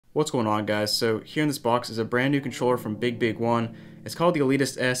What's going on, guys? So here in this box is a brand new controller from BigBig One. It's called the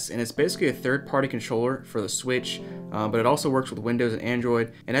Elitist S, and it's basically a third-party controller for the Switch, but it also works with Windows and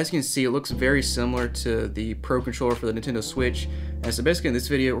Android. And as you can see, it looks very similar to the Pro controller for the Nintendo Switch. And so basically in this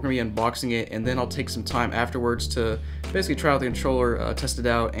video, we're going to be unboxing it, and then I'll take some time afterwards to basically try out the controller, test it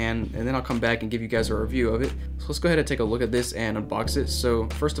out, and then I'll come back and give you guys a review of it. So let's go ahead and take a look at this and unbox it. So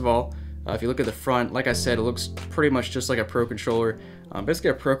first of all, if you look at the front, like I said, it looks pretty much just like a Pro controller. Basically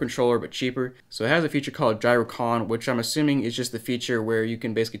a Pro controller, but cheaper. So it has a feature called Gyrocon, which I'm assuming is just the feature where you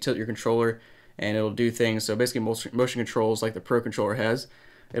can basically tilt your controller and it'll do things. So basically motion controls like the Pro controller has.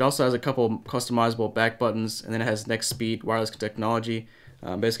 It also has a couple customizable back buttons, and then it has next speed wireless technology.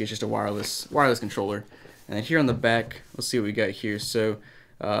 Basically, it's just a wireless controller. And then here on the back, let's see what we got here. So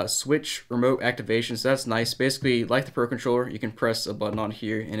Switch remote activation, so that's nice. Basically, like the Pro controller, you can press a button on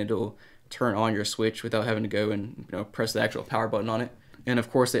here and it'll turn on your Switch without having to go and press the actual power button on it. And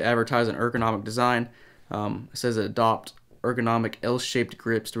of course, they advertise an ergonomic design. It says adopt ergonomic L-shaped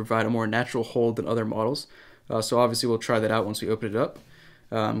grips to provide a more natural hold than other models. So obviously, we'll try that out once we open it up.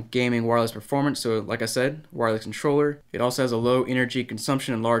 Gaming wireless performance, so like I said, wireless controller. It also has a low energy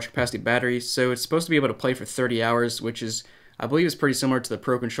consumption and large capacity battery, so it's supposed to be able to play for 30 hours, which is, I believe, is pretty similar to the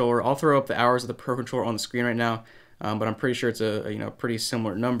Pro controller. I'll throw up the hours of the Pro controller on the screen right now, but I'm pretty sure it's a pretty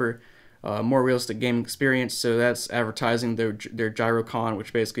similar number. More realistic gaming experience, so that's advertising their Gyrocon,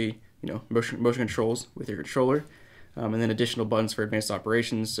 which basically motion controls with your controller, and then additional buttons for advanced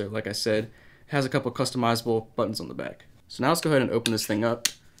operations. So like I said, it has a couple customizable buttons on the back. So now let's go ahead and open this thing up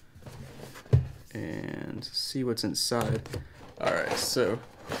and see what's inside. Alright, so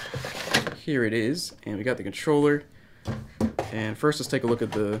here it is, and we got the controller. And first let's take a look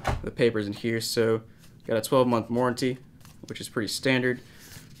at the papers in here. So got a 12-month warranty, which is pretty standard.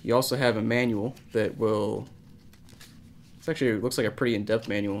 You also have a manual that will, it looks like a pretty in-depth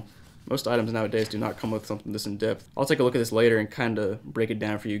manual. Most items nowadays do not come with something this in-depth. I'll take a look at this later and kind of break it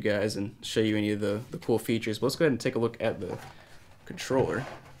down for you guys and show you any of the cool features. But let's go ahead and take a look at the controller,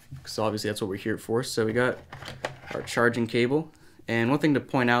 because obviously that's what we're here for. So we got our charging cable, and one thing to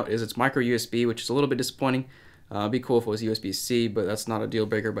point out is it's micro USB, which is a little bit disappointing. It'd be cool if it was USB-C, but that's not a deal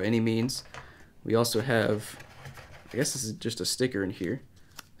breaker by any means. We also have, I guess this is just a sticker in here.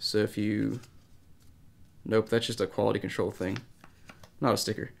 So if you, nope, that's just a quality control thing, not a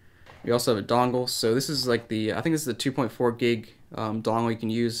sticker. We also have a dongle. So this is like I think this is the 2.4 gig dongle you can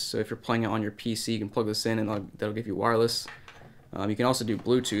use. So if you're playing it on your PC, you can plug this in and that'll give you wireless. You can also do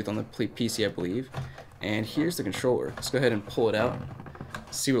Bluetooth on the PC, I believe. And here's the controller. Let's go ahead and pull it out,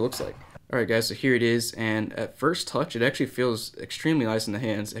 see what it looks like. Alright guys, so here it is, and at first touch it actually feels extremely nice in the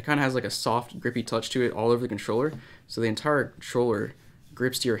hands. It kind of has like a soft, grippy touch to it all over the controller. So the entire controller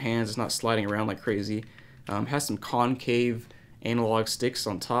grips to your hands, it's not sliding around like crazy. Has some concave analog sticks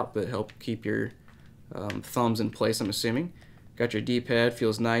on top that help keep your thumbs in place, I'm assuming. Got your D-pad,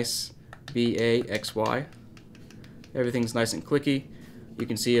 feels nice. B, A, X, Y. Everything's nice and clicky. You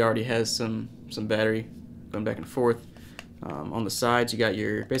can see it already has some battery going back and forth. On the sides, you got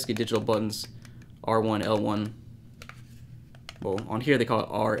your basically digital buttons, R1, L1. Well, on here they call it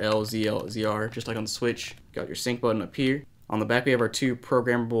R, L, Z, L, ZR, just like on the Switch. Got your sync button up here. On the back we have our two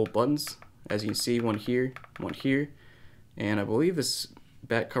programmable buttons, as you can see, one here, and I believe this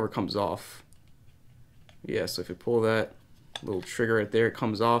back cover comes off. Yeah, so if you pull that little trigger right there, it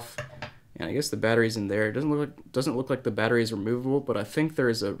comes off, and I guess the battery's in there. It doesn't look like the battery is removable, but I think there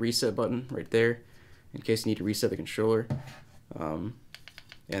is a reset button right there in case you need to reset the controller. And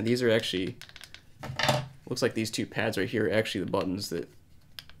these are actually, looks like these two pads right here are actually the buttons that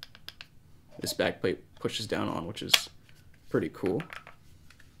this back plate pushes down on, which is pretty cool.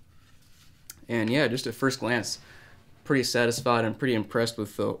 And yeah, just at first glance, pretty satisfied and pretty impressed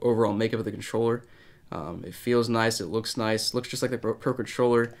with the overall makeup of the controller. It feels nice, it looks nice, looks just like the Pro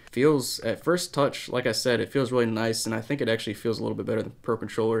controller. Feels, at first touch, like I said, it feels really nice, and I think it actually feels a little bit better than the Pro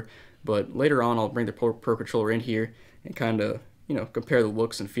controller. But later on, I'll bring the Pro controller in here and kind of, compare the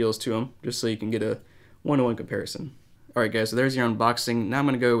looks and feels to them, just so you can get a one-to-one comparison. Alright guys, so there's your unboxing. Now I'm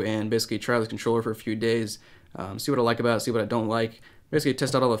going to go and basically try this controller for a few days, see what I like about it, see what I don't like, basically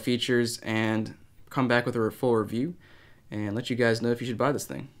test out all the features, and come back with a full review, and let you guys know if you should buy this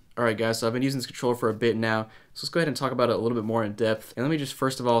thing. Alright guys, so I've been using this controller for a bit now, so let's go ahead and talk about it a little bit more in depth. And let me just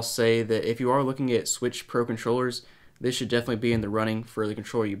first of all say that if you are looking at Switch Pro controllers, this should definitely be in the running for the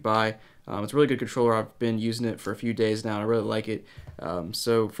controller you buy. It's a really good controller. I've been using it for a few days now, and I really like it.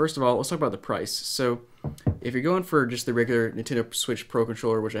 So first of all, let's talk about the price. So if you're going for just the regular Nintendo Switch Pro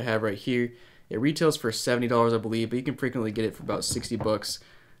controller, which I have right here, it retails for $70, I believe, but you can frequently get it for about 60 bucks.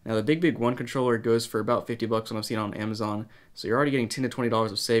 Now the BigBig 1 controller goes for about 50 bucks when I've seen it on Amazon, so you're already getting $10 to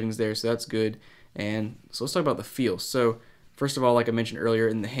 $20 of savings there, so that's good. And so let's talk about the feel. So first of all, like I mentioned earlier,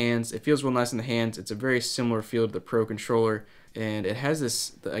 in the hands, it feels real nice in the hands. It's a very similar feel to the Pro controller, and it has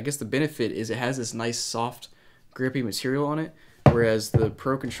this, I guess the benefit is it has this nice soft grippy material on it, whereas the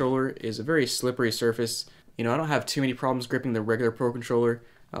Pro controller is a very slippery surface. I don't have too many problems gripping the regular Pro controller,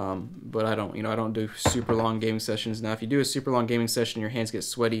 but I don't do super long gaming sessions. Now if you do a super long gaming session and your hands get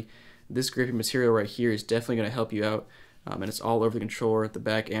sweaty, this grippy material right here is definitely going to help you out. And it's all over the controller at the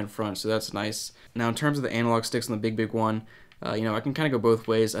back and front, so that's nice. Now in terms of the analog sticks on the BigBig 1, I can kind of go both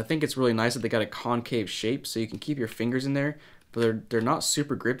ways. I think it's really nice that they got a concave shape so you can keep your fingers in there, but they're not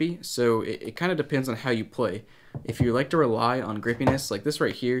super grippy, so it kind of depends on how you play. If you like to rely on grippiness, like this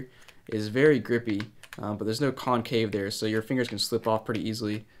right here is very grippy, but there's no concave there, so your fingers can slip off pretty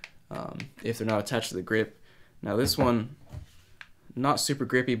easily if they're not attached to the grip. Now this one, not super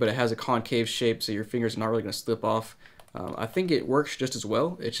grippy, but it has a concave shape, so your fingers are not really going to slip off. I think it works just as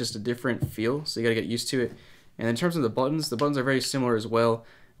well. It's just a different feel, so you gotta get used to it. And in terms of the buttons are very similar as well.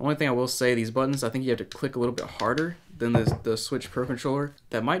 The only thing I will say, these buttons, I think you have to click a little bit harder than the Switch Pro controller.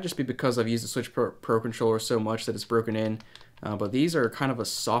 That might just be because I've used the Switch Pro controller so much that it's broken in. But these are kind of a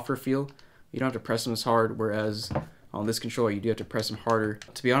softer feel. You don't have to press them as hard, whereas on this controller you do have to press them harder.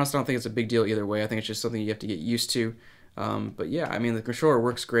 To be honest, I don't think it's a big deal either way. I think it's just something you have to get used to. But yeah, the controller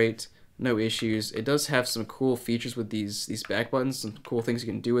works great. No issues. It does have some cool features with these back buttons, some cool things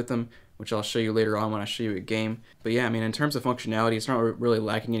you can do with them, which I'll show you later on when I show you a game. But yeah, in terms of functionality, it's not really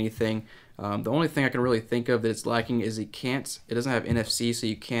lacking anything. The only thing I can really think of that it's lacking is it doesn't have NFC, so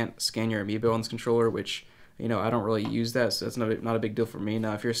you can't scan your amiibo on this controller, which, I don't really use that, so that's not a big deal for me.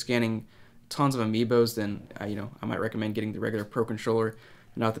 Now, if you're scanning tons of amiibos, then, I might recommend getting the regular Pro controller,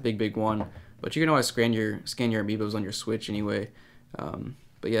 not the BigBig 1. But you can always scan your amiibos on your Switch anyway.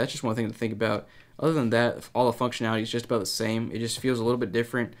 But yeah, that's just one thing to think about. Other than that, all the functionality is just about the same. It just feels a little bit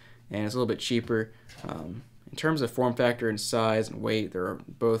different, and it's a little bit cheaper. In terms of form factor and size and weight, they're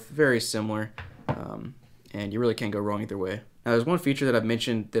both very similar, and you really can't go wrong either way. Now, there's one feature that I've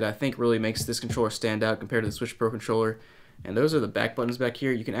mentioned that I think really makes this controller stand out compared to the Switch Pro controller, and those are the back buttons back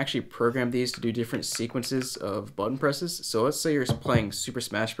here. You can actually program these to do different sequences of button presses. So let's say you're playing Super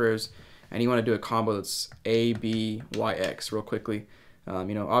Smash Bros. And you want to do a combo that's A, B, Y, X real quickly.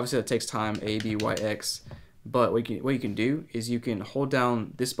 Obviously that takes time, A, B, Y, X, but what you can do is you can hold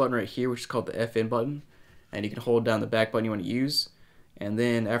down this button right here, which is called the FN button, and you can hold down the back button you want to use, and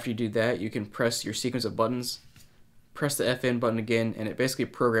then after you do that, you can press your sequence of buttons, press the FN button again, and it basically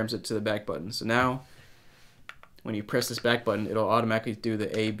programs it to the back button. So now, when you press this back button, it'll automatically do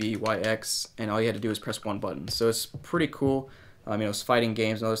the A, B, Y, X, and all you had to do is press one button. So it's pretty cool. It's fighting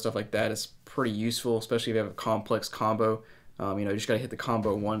games and other stuff like that. It's pretty useful, especially if you have a complex combo. You just gotta hit the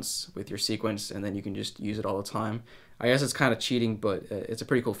combo once with your sequence, and then you can just use it all the time. I guess it's kind of cheating, but it's a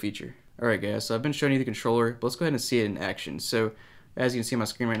pretty cool feature. Alright guys, so I've been showing you the controller, but let's go ahead and see it in action. So as you can see on my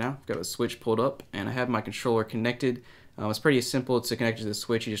screen right now, I've got a Switch pulled up, and I have my controller connected. It's pretty simple to connect to the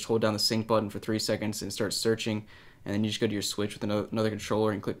Switch. You just hold down the sync button for 3 seconds and start searching, and then you just go to your Switch with another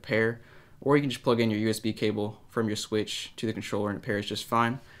controller and click pair. Or you can just plug in your USB cable from your Switch to the controller and it pairs just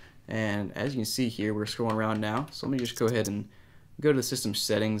fine. And as you can see here, we're scrolling around now. So let me just go ahead and go to the system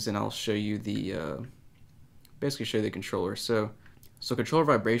settings, and I'll show you basically show you the controller. So controller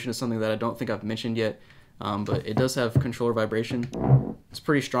vibration is something that I don't think I've mentioned yet, but it does have controller vibration. It's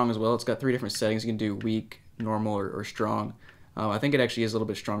pretty strong as well. It's got 3 different settings. You can do weak, normal, or strong. I think it actually is a little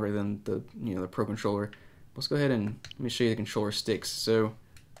bit stronger than the Pro controller. Let's go ahead and let me show you the controller sticks. So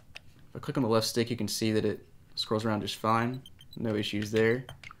if I click on the left stick, you can see that it scrolls around just fine. No issues there.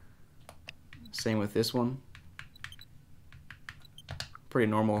 Same with this one.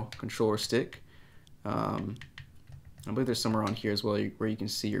 Pretty normal controller stick. I believe there's somewhere on here as well where you can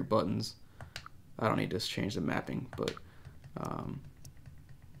see your buttons. I don't need to change the mapping, but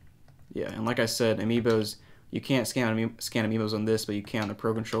yeah, and like I said, amiibos, you can't scan amiibos on this, but you can on the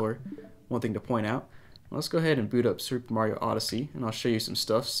Pro controller. One thing to point out. Let's go ahead and boot up Super Mario Odyssey, and I'll show you some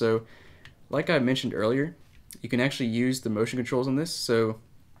stuff. So, like I mentioned earlier, you can actually use the motion controls on this. So,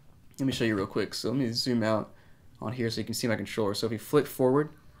 let me show you real quick. So, let me zoom out on here so you can see my controller. So, if you flick forward,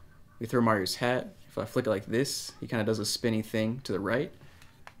 we throw Mario's hat. If I flick it like this, he kind of does a spinny thing to the right.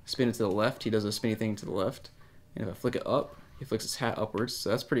 Spin it to the left, he does a spinny thing to the left. And if I flick it up, he flicks his hat upwards. So,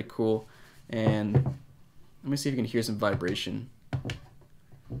 that's pretty cool. And let me see if you can hear some vibration.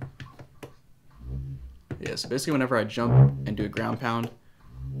 Yeah, so basically whenever I jump and do a ground pound,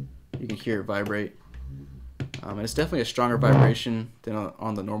 you can hear it vibrate. And it's definitely a stronger vibration than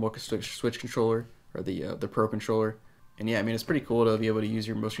on the normal Switch controller or the Pro controller. And yeah, I mean, it's pretty cool to be able to use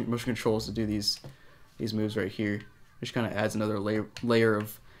your motion controls to do these moves right here. Which kind of adds another layer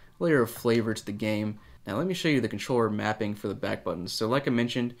of flavor to the game. Now let me show you the controller mapping for the back buttons. So like I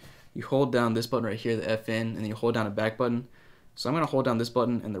mentioned, you hold down this button right here, the FN, and then you hold down a back button. So I'm going to hold down this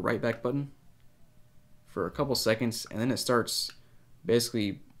button and the right back button for a couple seconds, and then it starts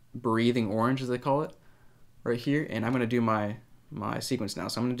basically breathing orange, as they call it, right here. And I'm going to do my sequence now.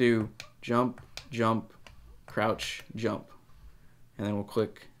 So I'm going to do jump, jump, crouch, jump, and then we'll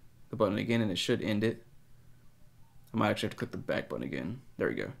click the button again, and it should end it. I might actually have to click the back button again. There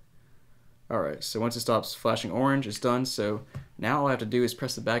we go. Alright, so once it stops flashing orange, it's done. So now all I have to do is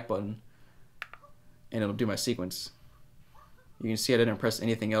press the back button, and it'll do my sequence. You can see I didn't press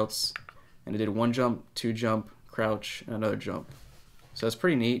anything else, and it did one jump, two jump, crouch, and another jump. So that's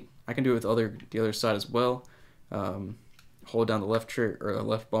pretty neat. I can do it with the other side as well. Hold down the left trigger, or the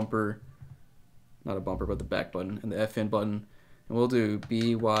left bumper, not a bumper, but the back button, and the FN button, and we'll do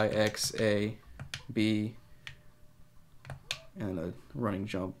B, Y, X, A, B, and a running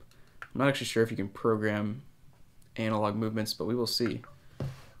jump. I'm not actually sure if you can program analog movements, but we will see.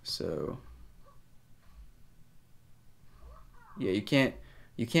 So yeah, you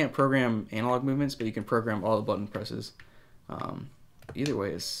can't program analog movements, but you can program all the button presses. Either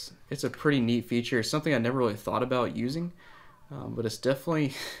way, it's a pretty neat feature. It's something I never really thought about using, but it's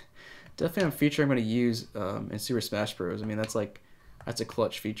definitely a feature I'm going to use in Super Smash Bros. I mean, that's a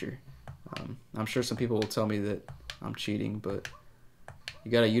clutch feature. I'm sure some people will tell me that I'm cheating, but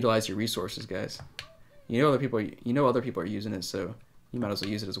you gotta utilize your resources, guys. You know other people are using it, so you might as well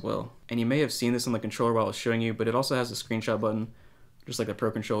use it as well. And you may have seen this on the controller while I was showing you, but it also has a screenshot button, just like the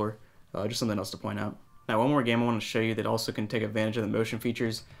Pro Controller. Just something else to point out. Now, one more game I want to show you that also can take advantage of the motion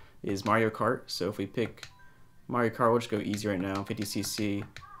features is Mario Kart. So if we pick Mario Kart, we'll just go easy right now, 50cc. I'm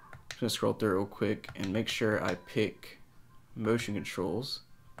just gonna scroll through it real quick and make sure I pick motion controls,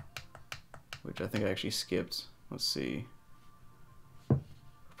 which I think I actually skipped. Let's see.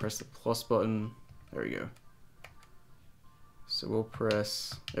 Press the plus button. There we go. So we'll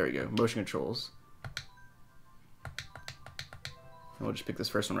press, there we go, motion controls. And we'll just pick this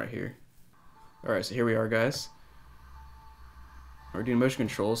first one right here. Alright, so here we are, guys. We're doing motion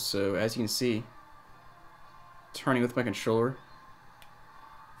controls, so as you can see, turning with my controller.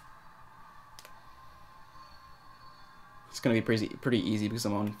 It's going to be pretty easy because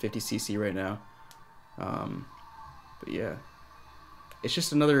I'm on 50cc right now. But yeah. It's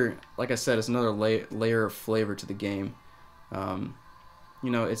just another, like I said, it's another layer of flavor to the game. You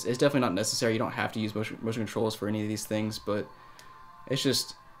know, it's definitely not necessary. You don't have to use motion controls for any of these things, but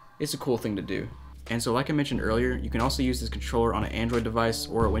it's a cool thing to do. And so like I mentioned earlier, you can also use this controller on an Android device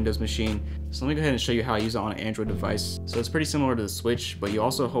or a Windows machine. So let me go ahead and show you how I use it on an Android device. So it's pretty similar to the Switch, but you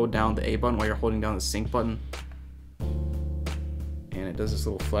also hold down the A button while you're holding down the sync button. And it does this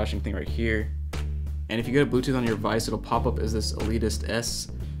little flashing thing right here. And if you go to Bluetooth on your device, it'll pop up as this Elitist S,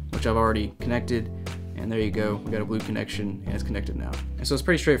 which I've already connected. And there you go, we got a blue connection, and it's connected now. And so it's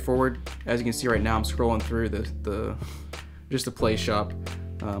pretty straightforward. As you can see right now, I'm scrolling through just the play shop.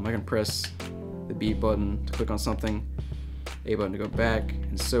 I can press the B button to click on something, A button to go back,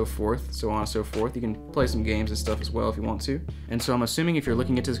 and so forth, so on and so forth. You can play some games and stuff as well if you want to. And so I'm assuming if you're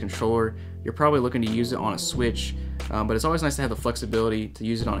looking into this controller, you're probably looking to use it on a Switch, but it's always nice to have the flexibility to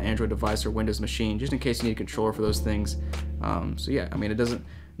use it on an Android device or Windows machine, just in case you need a controller for those things. So yeah, I mean,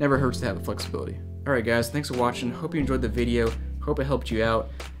 never hurts to have the flexibility. Alright guys, thanks for watching. Hope you enjoyed the video. Hope it helped you out.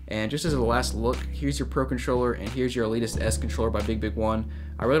 And just as a last look, here's your Pro Controller and here's your Elitist S controller by BigBig 1.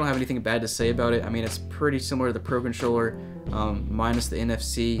 I really don't have anything bad to say about it. I mean, it's pretty similar to the Pro Controller, minus the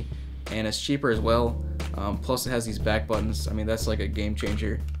NFC, and it's cheaper as well. Plus it has these back buttons. I mean, that's like a game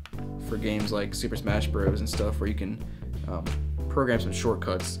changer for games like Super Smash Bros. And stuff where you can program some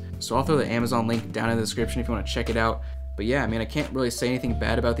shortcuts. So I'll throw the Amazon link down in the description if you want to check it out. But yeah, I mean, I can't really say anything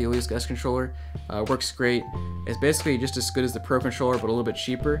bad about the Elitist S controller. It works great. It's basically just as good as the Pro Controller, but a little bit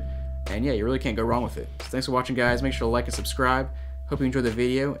cheaper. And yeah, you really can't go wrong with it. So thanks for watching, guys. Make sure to like and subscribe. Hope you enjoyed the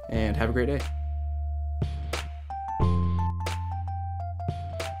video, and have a great day.